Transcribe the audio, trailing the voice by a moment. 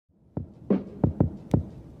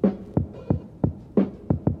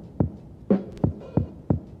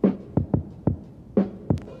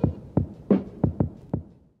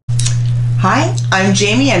Hi, I'm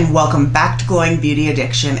Jamie and welcome back to Glowing Beauty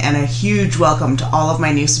Addiction, and a huge welcome to all of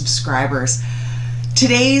my new subscribers.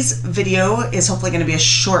 Today's video is hopefully going to be a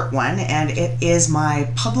short one, and it is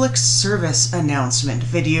my public service announcement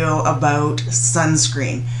video about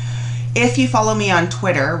sunscreen. If you follow me on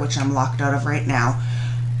Twitter, which I'm locked out of right now,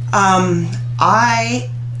 I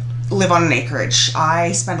live on an acreage.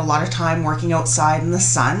 I spend a lot of time working outside in the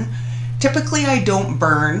sun. Typically I don't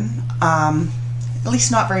burn, at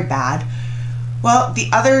least not very bad. Well, the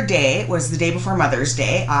other day, it was the day before Mother's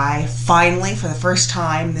Day, I finally, for the first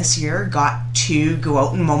time this year, got to go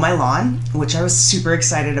out and mow my lawn, which I was super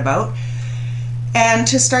excited about. And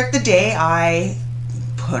to start the day, I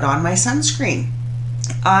put on my sunscreen.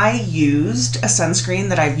 I used a sunscreen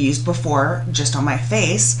that I've used before just on my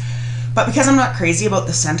face, but because I'm not crazy about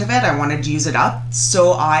the scent of it, I wanted to use it up.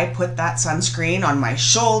 So I put that sunscreen on my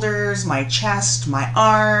shoulders, my chest, my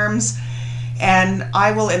arms, and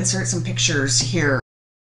I will insert some pictures here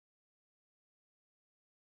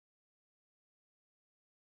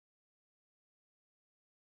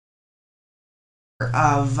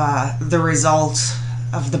of the result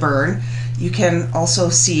of the burn. You can also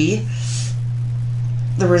see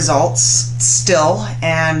the results still,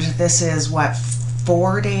 and this is what,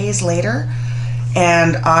 4 days later,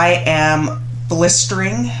 and I am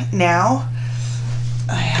blistering now.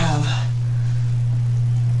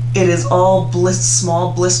 It is all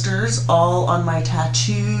small blisters, all on my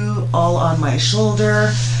tattoo, all on my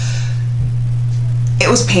shoulder. It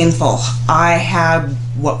was painful. I had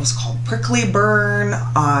what was called prickly burn.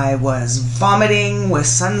 I was vomiting with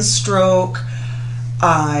sunstroke.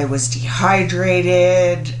 I was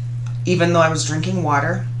dehydrated, even though I was drinking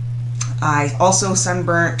water. I also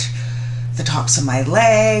sunburnt the tops of my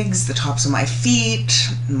legs, the tops of my feet,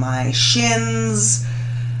 my shins.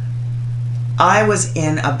 I was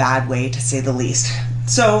in a bad way, to say the least.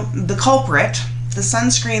 So the culprit, the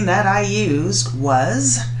sunscreen that I used,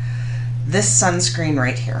 was this sunscreen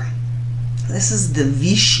right here. This is the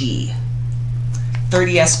Vichy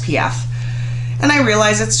 30 SPF. And I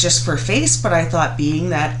realize it's just for face, but I thought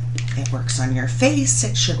being that it works on your face,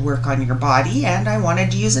 it should work on your body, and I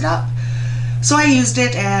wanted to use it up. So I used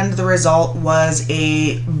it, and the result was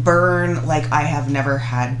a burn like I have never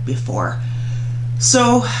had before.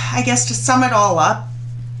 So I guess to sum it all up,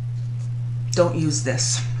 don't use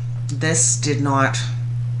this. This did nothing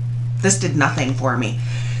for me.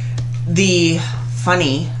 The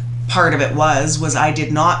funny part of it was I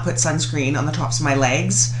did not put sunscreen on the tops of my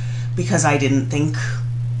legs because I didn't think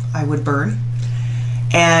I would burn.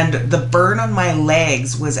 And the burn on my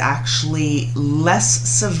legs was actually less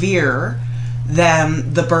severe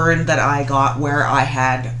than the burn that I got where I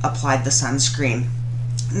had applied the sunscreen.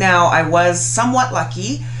 Now, I was somewhat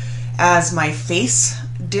lucky as my face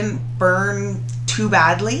didn't burn too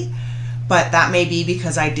badly, but that may be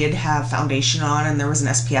because I did have foundation on and there was an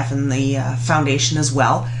SPF in the foundation as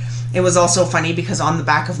well. It was also funny because on the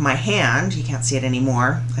back of my hand, you can't see it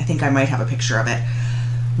anymore, I think I might have a picture of it,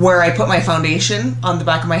 where I put my foundation on the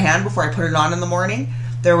back of my hand before I put it on in the morning,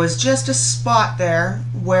 there was just a spot there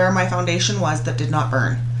where my foundation was that did not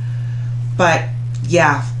burn. But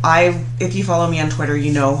yeah, if you follow me on Twitter,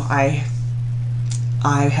 you know I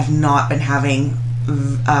have not been having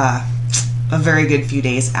a very good few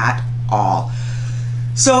days at all.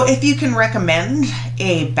 So if you can recommend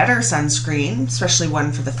a better sunscreen, especially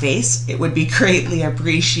one for the face, it would be greatly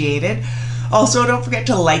appreciated. Also, don't forget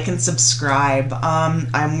to like and subscribe.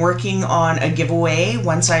 I'm working on a giveaway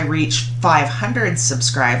once I reach 500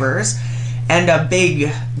 subscribers, and a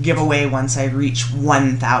big giveaway once I reach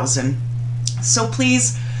 1,000. So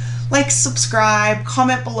please like, subscribe,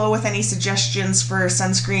 comment below with any suggestions for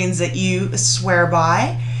sunscreens that you swear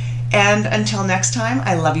by. And until next time,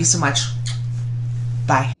 I love you so much.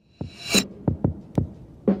 Bye.